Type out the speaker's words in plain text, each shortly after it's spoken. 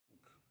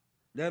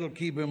That'll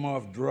keep him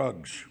off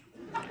drugs.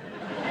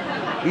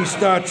 He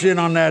starts in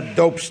on that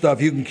dope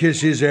stuff, you can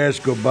kiss his ass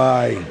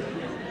goodbye.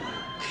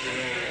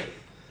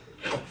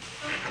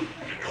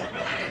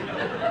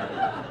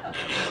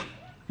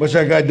 What's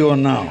that guy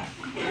doing now?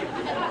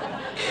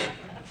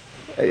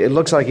 It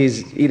looks like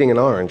he's eating an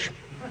orange.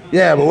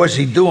 Yeah, but what's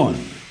he doing?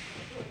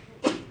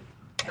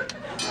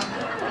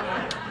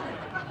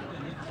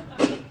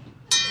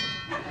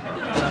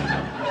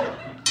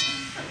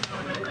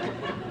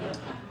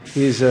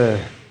 He's,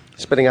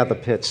 spitting out the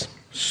pits.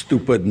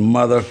 Stupid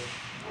mother.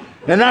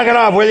 Now knock it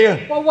off, will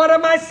you? Well, what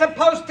am I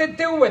supposed to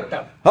do with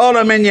them? Hold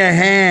them in your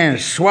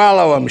hands,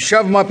 swallow them,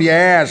 shove them up your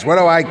ass. What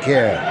do I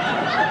care?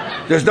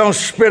 Just don't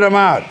spit them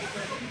out.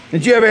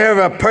 Did you ever hear of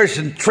a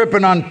person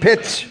tripping on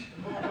pits?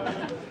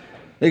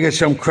 They got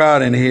some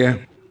crowd in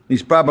here.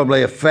 He's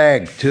probably a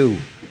fag, too.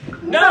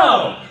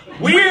 No!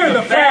 We're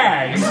the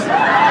fags!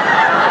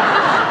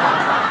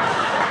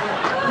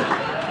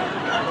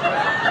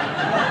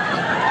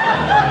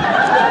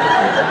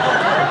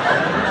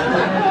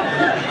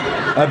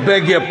 I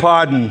beg your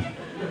pardon.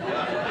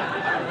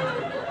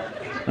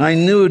 I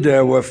knew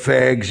there were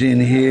fags in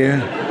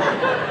here.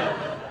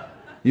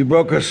 You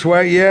broke a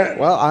sweat yet?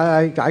 Well,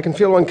 I can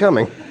feel one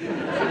coming.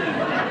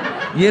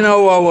 You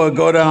know what will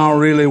go down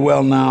really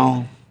well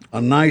now? A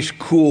nice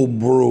cool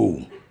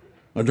brew.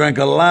 I drank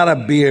a lot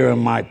of beer in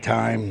my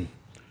time.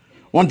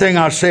 One thing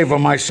I'll say for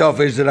myself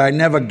is that I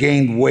never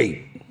gained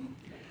weight.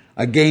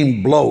 I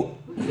gained bloat.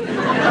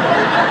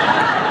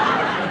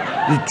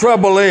 The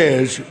trouble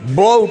is,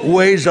 bloat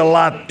weighs a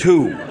lot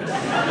too.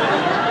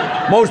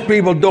 Most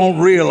people don't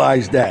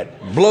realize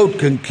that. Bloat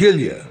can kill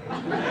you.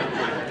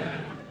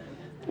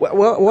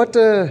 What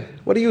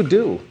do you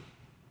do?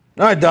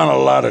 I've done a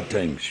lot of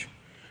things.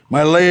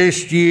 My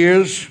last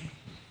years,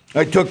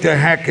 I took to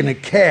hacking a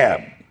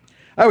cab.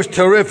 I was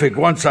terrific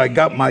once I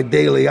got my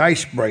daily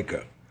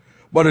icebreaker.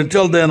 But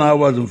until then, I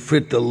wasn't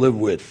fit to live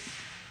with.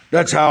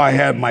 That's how I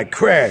had my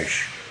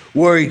crash.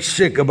 Worried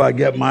sick about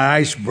getting my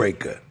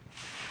icebreaker.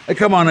 I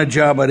come on a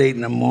job at 8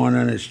 in the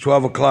morning. It's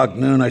 12 o'clock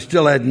noon. I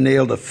still hadn't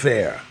nailed a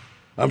fare.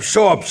 I'm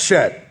so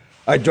upset,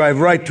 I drive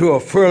right through a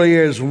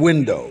Furrier's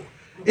window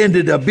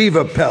into the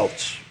beaver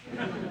pelts.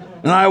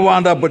 And I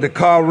wound up with the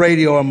car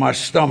radio in my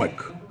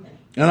stomach.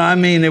 And I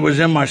mean, it was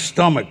in my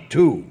stomach,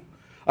 too.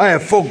 I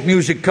had folk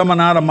music coming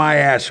out of my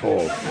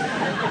asshole.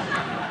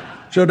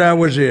 So that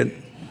was it.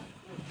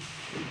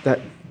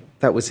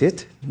 That was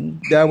it?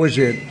 That was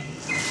it.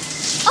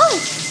 Oh!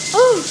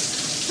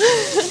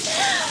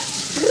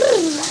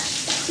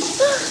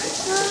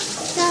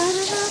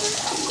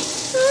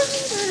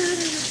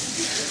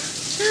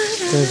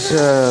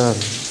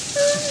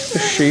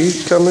 Does she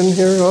come in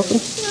here often?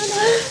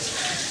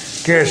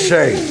 Can't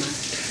say.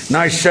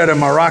 Nice set of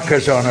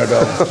maracas on her,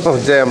 though. Oh,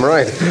 damn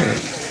right.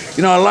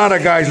 You know, a lot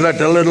of guys let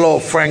the little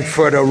old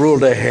Frankfurter rule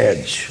their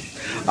heads.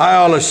 I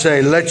always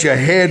say, let your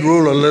head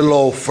rule a little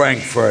old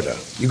Frankfurter.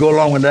 You go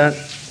along with that?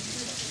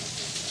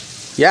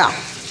 Yeah.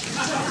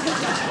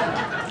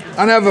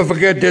 I'll never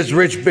forget this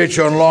rich bitch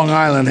on Long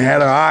Island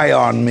had her eye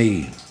on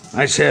me.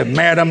 I said,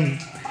 Madam,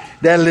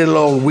 that little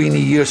old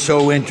weenie you're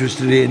so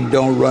interested in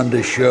don't run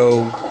the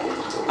show.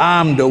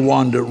 I'm the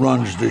one that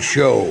runs the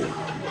show.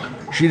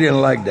 She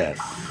didn't like that.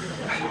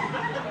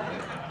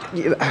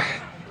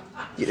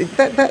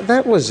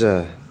 That was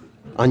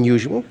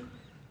unusual.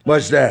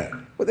 What's that?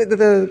 Well,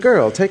 the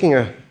girl taking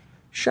a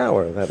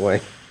shower that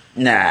way.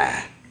 Nah,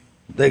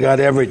 they got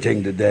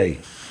everything today.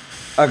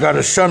 I got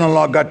a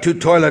son-in-law, got 2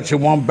 toilets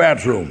in 1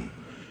 bathroom.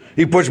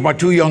 He puts my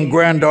 2 young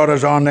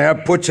granddaughters on there,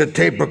 puts a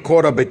tape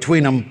recorder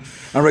between them,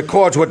 and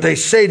records what they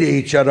say to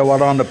each other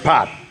while on the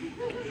pot.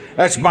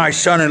 That's my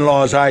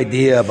son-in-law's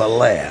idea of a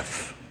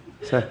laugh.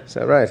 Is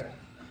that right?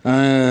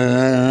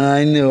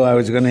 I knew I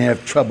was going to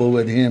have trouble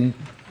with him.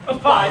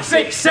 5,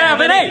 6,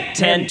 7, 8,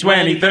 10,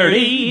 20,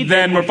 30.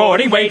 Then we're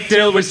 40. Wait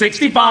till we're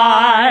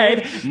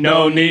 65.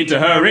 No need to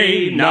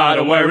hurry, not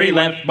a worry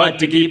left but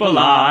to keep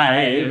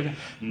alive.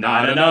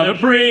 Not another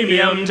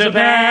premium to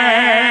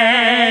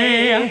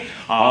pay.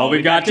 All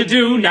we've got to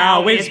do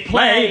now is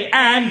play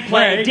and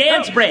play.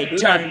 Dance break.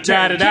 Turn,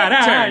 turn,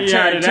 turn,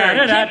 turn,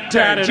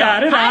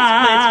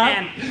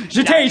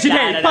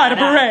 Jete, fight a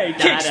parade,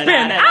 kick,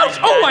 spin, ouch,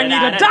 oh, I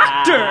need a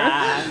doctor.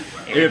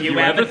 If you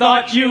ever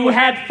thought you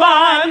had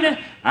fun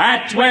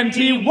at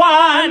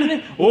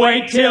 21,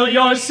 wait till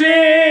you're 60.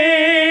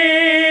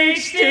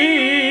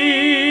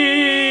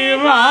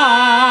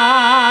 Right.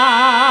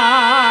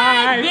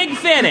 Big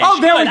finish. Oh,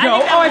 there we Good.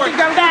 go. I think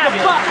I'm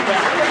Fabulous.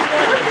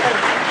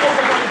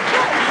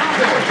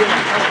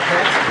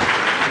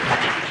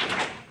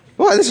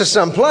 Boy, this is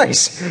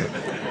someplace.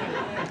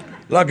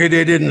 Lucky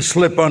they didn't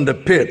slip on the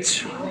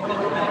pits.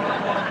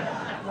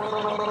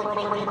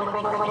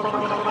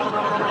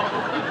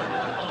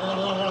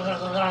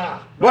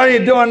 What are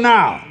you doing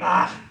now?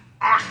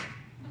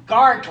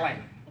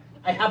 gargling.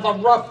 I have a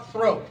rough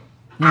throat.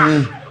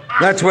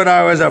 That's what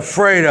I was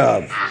afraid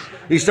of.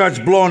 He starts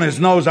blowing his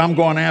nose, I'm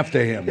going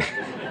after him.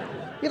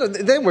 You know,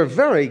 they were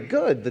very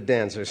good, the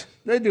dancers.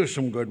 They do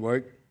some good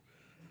work.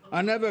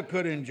 I never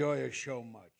could enjoy a show much.